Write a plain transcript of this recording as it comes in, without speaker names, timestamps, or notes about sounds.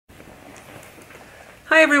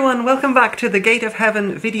Hi everyone, welcome back to the Gate of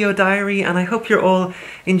Heaven video diary, and I hope you're all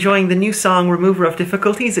enjoying the new song Remover of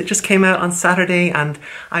Difficulties. It just came out on Saturday, and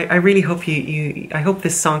I really hope I hope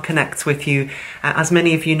this song connects with you. As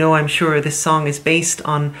many of you know, I'm sure this song is based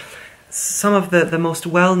on some of the most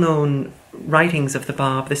well-known writings of the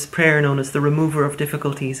Bab. This prayer known as the Remover of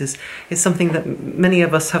Difficulties is something that many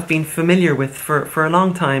of us have been familiar with for a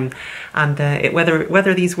long time, and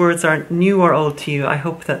whether these words are new or old to you, I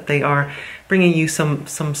hope that they are bringing you some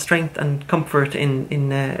strength and comfort in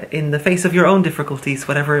the face of your own difficulties,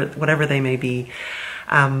 whatever they may be.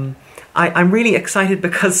 I'm really excited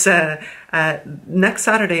because next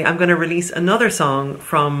Saturday I'm going to release another song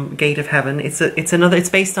from Gate of Heaven. It's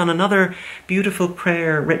based on another beautiful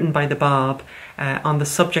prayer written by the Bab on the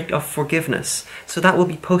subject of forgiveness. So that will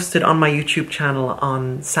be posted on my YouTube channel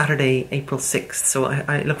on Saturday, April 6th. So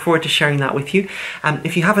I look forward to sharing that with you.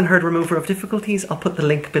 If you haven't heard Remover of Difficulties, I'll put the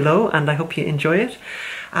link below, and I hope you enjoy it.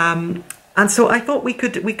 And so I thought we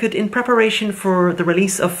could, in preparation for the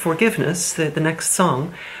release of Forgiveness, the next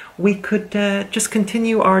song, we could just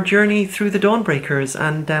continue our journey through the Dawnbreakers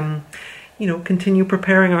and, continue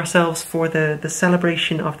preparing ourselves for the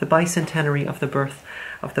celebration of the bicentenary of the birth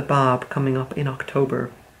of the Bab coming up in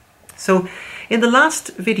October. So in the last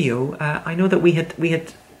video, I know that we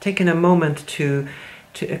had taken a moment to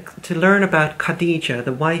learn about Khadija,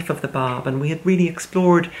 the wife of the Bab, and we had really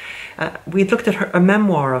explored, we had looked at a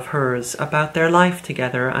memoir of hers about their life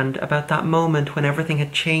together and about that moment when everything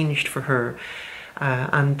had changed for her.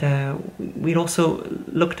 We'd also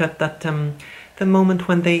looked at that the moment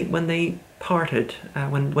when they parted,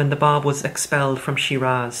 when the Bab was expelled from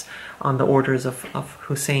Shiraz on the orders of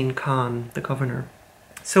Hussein Khan, the governor.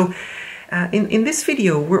 So in this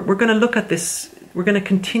video, we're going to look at this. We're going to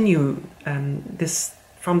continue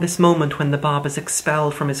from this moment when the Bab is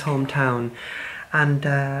expelled from his hometown,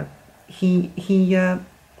 and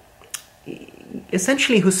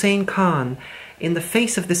essentially Hussein Khan, in the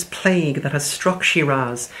face of this plague that has struck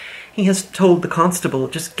Shiraz, he has told the constable,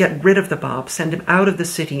 just get rid of the Bab, send him out of the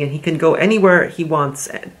city, and he can go anywhere he wants,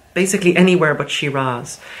 basically anywhere but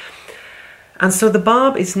Shiraz. And so the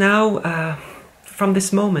Bab is now, from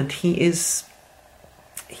this moment, he is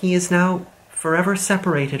now forever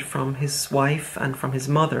separated from his wife and from his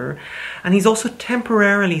mother, and he's also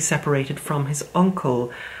temporarily separated from his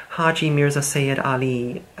uncle, Haji Mirza Sayyid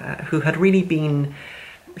Ali, who had really been...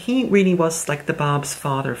 He really was like the Bab's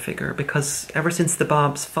father figure, because ever since the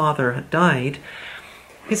Bab's father had died,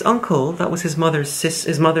 his uncle, that was his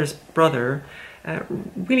mother's brother,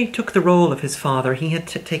 really took the role of his father. He had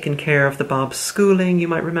taken care of the Bab's schooling, you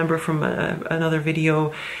might remember from another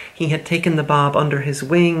video. He had taken the Bab under his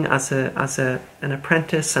wing as an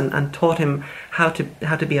apprentice and taught him how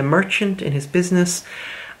to be a merchant in his business.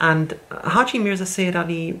 And Haji Mirza Sayyid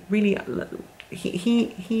Ali really...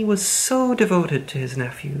 He was so devoted to his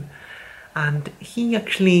nephew, and he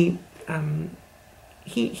actually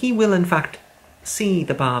he will in fact see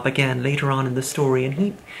the Bab again later on in the story,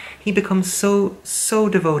 and he becomes so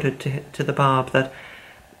devoted to the Bab that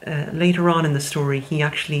later on in the story he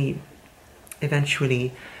actually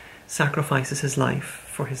eventually sacrifices his life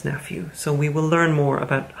for his nephew. So we will learn more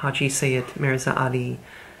about Haji Sayyid Mirza Ali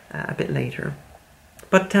a bit later,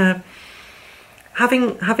 but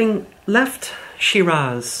having left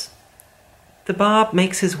Shiraz, the Bab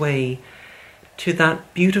makes his way to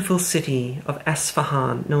that beautiful city of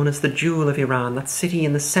Isfahan, known as the Jewel of Iran, that city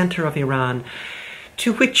in the center of Iran,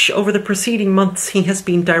 to which over the preceding months he has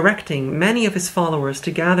been directing many of his followers to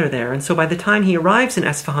gather there. And so by the time he arrives in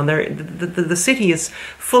Isfahan, the city is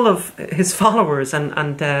full of his followers,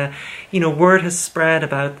 and word has spread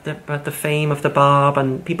about the fame of the Bab,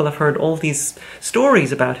 and people have heard all these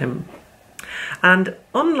stories about him. And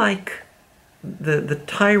unlike the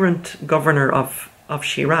tyrant governor of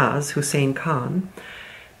Shiraz, Hussein Khan,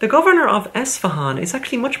 the governor of Isfahan is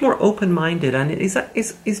actually much more open-minded and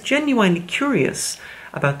is genuinely curious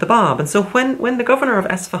about the Bab. And so when the governor of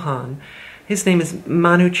Isfahan, his name is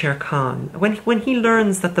Manucher Khan, when he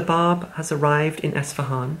learns that the Bab has arrived in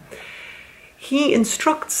Isfahan, he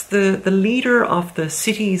instructs the leader of the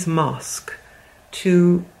city's mosque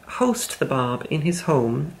to host the Bab in his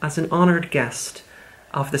home as an honoured guest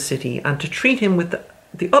of the city, and to treat him with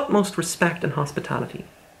the utmost respect and hospitality.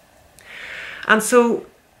 And so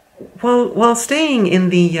while staying in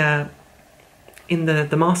the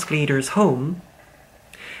mosque leader's home,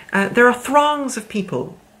 there are throngs of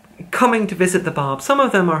people coming to visit the Bab. Some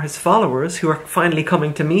of them are his followers who are finally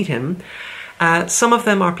coming to meet him. Some of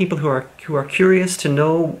them are people who are curious to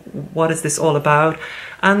know what is this all about,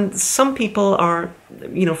 and some people are,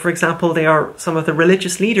 for example, they are some of the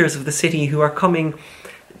religious leaders of the city who are coming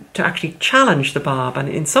to actually challenge the Bab, and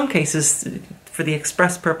in some cases for the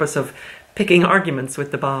express purpose of picking arguments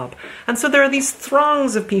with the Bab. And so there are these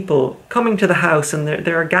throngs of people coming to the house, and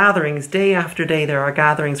there are gatherings, day after day there are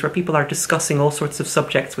gatherings where people are discussing all sorts of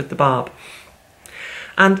subjects with the Bab.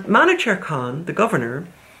 And Manucher Khan, the governor,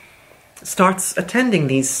 starts attending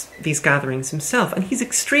these gatherings himself, and he's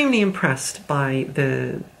extremely impressed by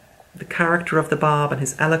the character of the Bab and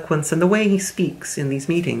his eloquence and the way he speaks in these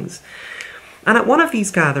meetings. And at one of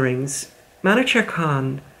these gatherings, Manucher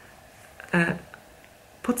Khan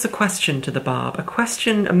puts a question to the Bab,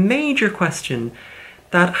 a major question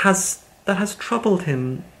that has troubled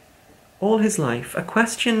him all his life, a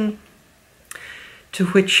question to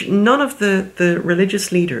which none of the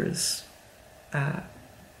religious leaders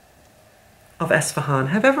of Isfahan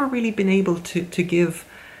have ever really been able to give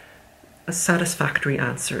a satisfactory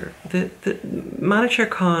answer. The Manucher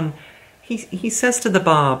Khan, he says to the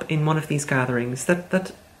Bab in one of these gatherings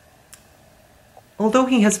that although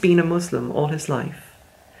he has been a Muslim all his life,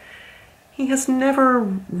 he has never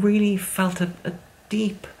really felt a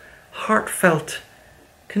deep, heartfelt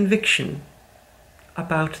conviction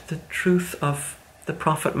about the truth of the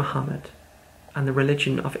Prophet Muhammad and the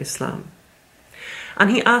religion of Islam. And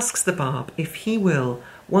he asks the Bab if he will,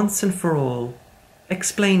 once and for all,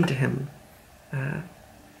 explain to him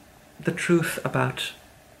the truth about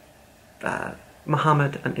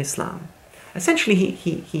Muhammad and Islam. Essentially,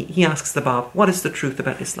 he asks the Bab, what is the truth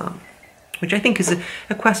about Islam? Which I think is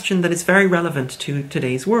a question that is very relevant to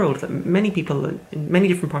today's world, that many people in many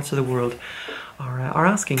different parts of the world are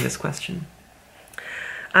asking this question.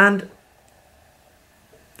 And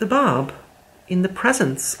the Bab, in the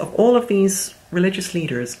presence of all of these religious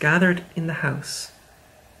leaders gathered in the house,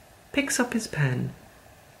 picks up his pen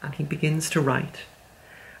and he begins to write.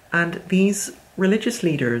 And these religious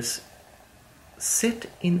leaders sit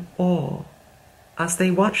in awe as they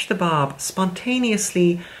watch the Bab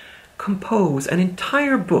spontaneously compose an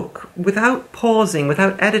entire book without pausing,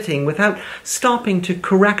 without editing, without stopping to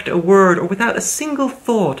correct a word, or without a single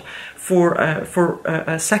thought for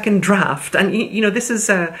a second draft. And you know, this is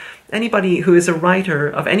anybody who is a writer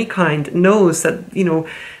of any kind knows that, you know,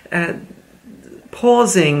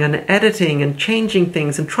 pausing and editing and changing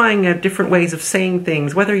things and trying out different ways of saying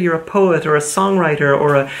things, whether you're a poet or a songwriter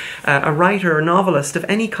or a writer or novelist of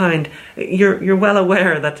any kind, you're well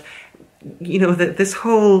aware that, you know, that this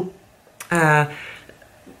whole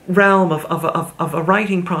realm of a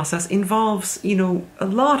writing process involves, you know, a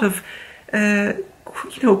lot of,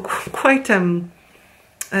 you know, quite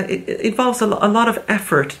it involves a lot of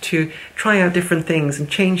effort to try out different things and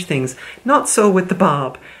change things. Not so with the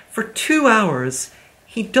Bab. For 2 hours,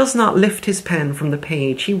 he does not lift his pen from the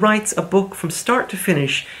page. He writes a book from start to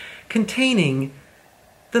finish containing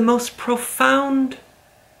the most profound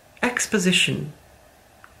exposition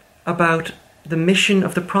about the mission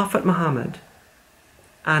of the Prophet Muhammad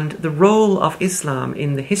and the role of Islam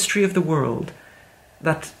in the history of the world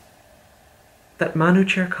that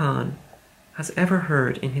Manucher Khan has ever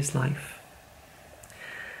heard in his life.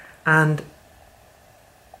 And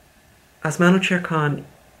as Manucher Khan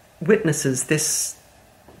witnesses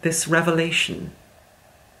this revelation,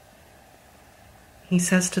 he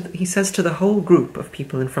says to the whole group of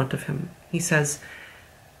people in front of him, he says,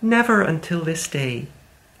 "Never until this day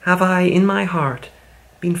have I in my heart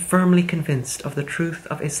been firmly convinced of the truth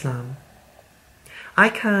of Islam. I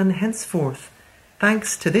can henceforth,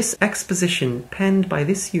 thanks to this exposition penned by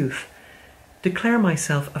this youth, declare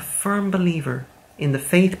myself a firm believer in the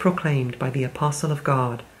faith proclaimed by the Apostle of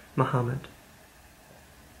God, Muhammad.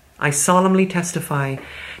 I solemnly testify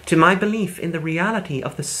to my belief in the reality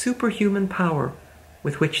of the superhuman power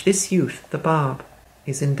with which this youth, the Bab,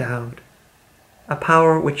 is endowed, a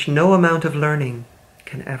power which no amount of learning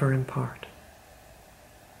can ever impart."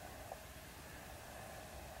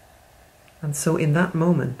 And so in that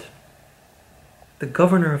moment, the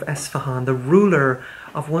governor of Isfahan, the ruler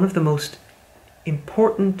of one of the most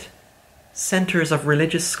important centers of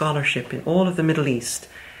religious scholarship in all of the Middle East,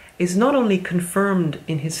 is not only confirmed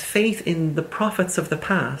in his faith in the prophets of the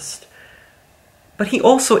past, but he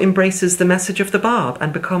also embraces the message of the Bab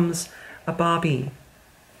and becomes a Babi.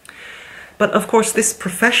 But of course, this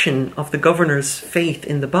profession of the governor's faith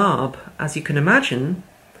in the Bab, as you can imagine,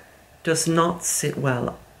 does not sit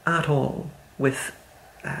well at all with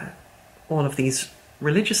all of these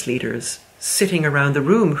religious leaders sitting around the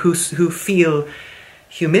room who feel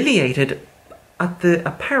humiliated at the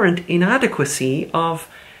apparent inadequacy of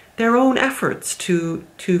their own efforts to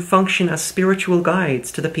function as spiritual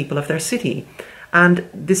guides to the people of their city. And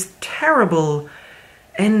this terrible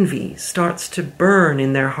envy starts to burn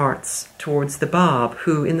in their hearts towards the Bab,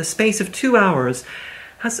 who in the space of 2 hours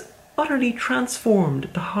has utterly transformed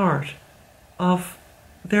the heart of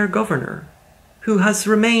their governor, who has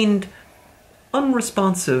remained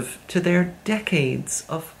unresponsive to their decades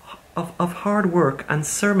of hard work and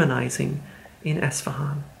sermonizing in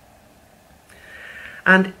Isfahan.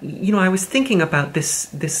 And, you know, I was thinking about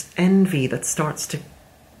this envy that starts to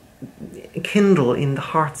kindle in the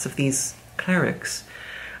hearts of these clerics.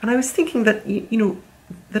 And I was thinking that, you know,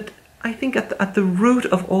 that I think at the root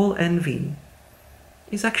of all envy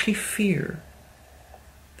is actually fear.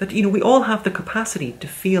 That, you know, we all have the capacity to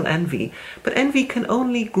feel envy, but envy can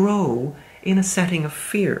only grow in a setting of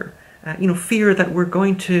fear. You know, fear that we're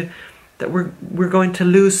going to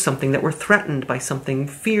lose something, that we're threatened by something,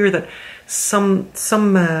 fear that someone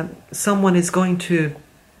is going to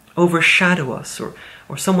overshadow us, or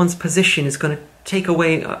someone's position is going to take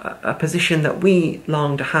away a position that we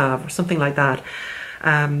long to have, or something like that.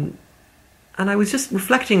 And I was just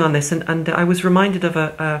reflecting on this, and I was reminded of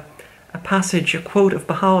a passage, a quote of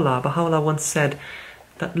Baha'u'llah. Baha'u'llah once said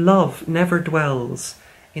that love never dwells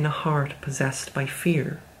in a heart possessed by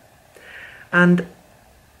fear. And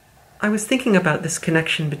I was thinking about this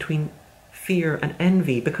connection between fear and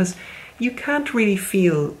envy, because you can't really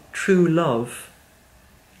feel true love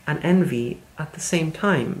and envy at the same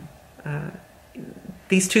time.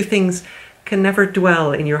 These two things can never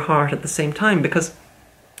dwell in your heart at the same time, because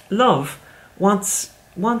love wants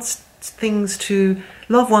to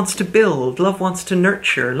build, love wants to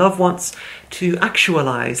nurture, love wants to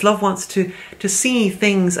actualize, love wants to see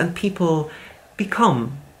things and people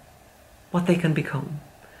become what they can become.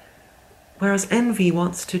 Whereas envy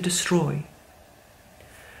wants to destroy.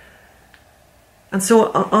 And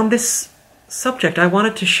so on this subject, I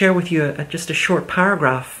wanted to share with you just a short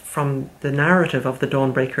paragraph from the narrative of the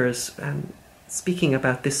Dawnbreakers, speaking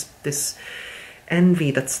about this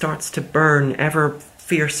envy that starts to burn ever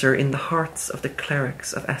fiercer in the hearts of the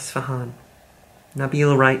clerics of Isfahan.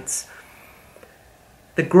 Nabil writes,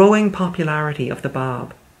 "The growing popularity of the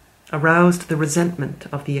Bab aroused the resentment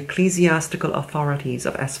of the ecclesiastical authorities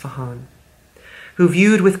of Isfahan, who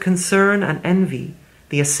viewed with concern and envy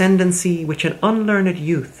the ascendancy which an unlearned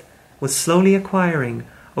youth was slowly acquiring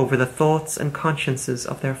over the thoughts and consciences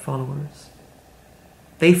of their followers.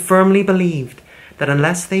 They firmly believed that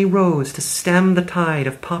unless they rose to stem the tide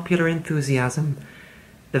of popular enthusiasm,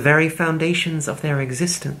 the very foundations of their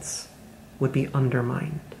existence would be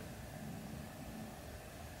undermined."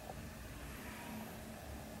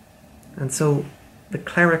 And so the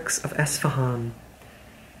clerics of Isfahan,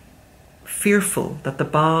 fearful that the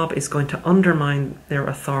Bab is going to undermine their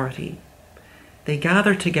authority, they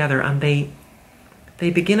gather together and they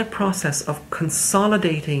begin a process of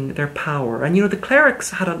consolidating their power. And you know, the clerics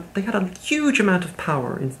had a huge amount of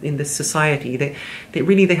power in this society. They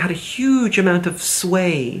had a huge amount of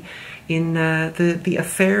sway in the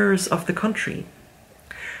affairs of the country.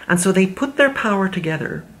 And so they put their power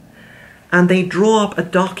together and they draw up a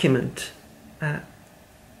document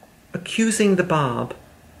accusing the Bab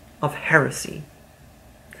of heresy.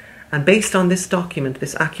 And based on this document,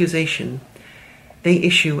 this accusation, they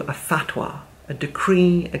issue a fatwa, a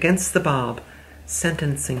decree against the Bab,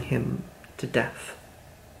 sentencing him to death.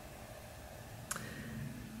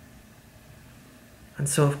 And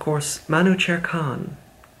so, of course, Manucher Khan,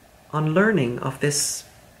 on learning of this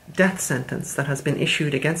death sentence that has been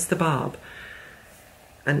issued against the Bab,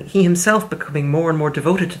 and he himself becoming more and more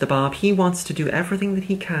devoted to the Bab, he wants to do everything that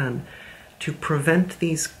he can to prevent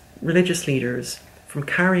these religious leaders from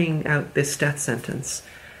carrying out this death sentence.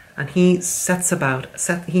 And he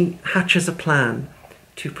he hatches a plan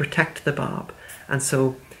to protect the Bab. And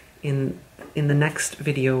so in the next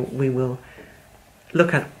video, we will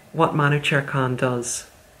look at what Manucher Khan does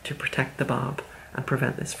to protect the Bab and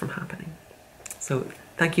prevent this from happening. So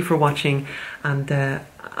thank you for watching, and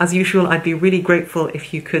as usual, I'd be really grateful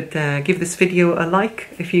if you could give this video a like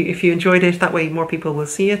if you enjoyed it. That way more people will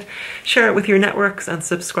see it. Share it with your networks and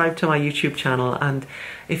subscribe to my YouTube channel. And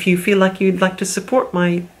if you feel like you'd like to support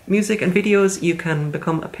my music and videos, you can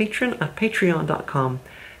become a patron at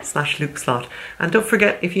patreon.com/LukeSlot. And don't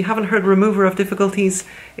forget, if you haven't heard Remover of Difficulties,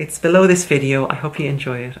 it's below this video. I hope you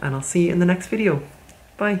enjoy it, and I'll see you in the next video.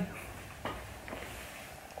 Bye.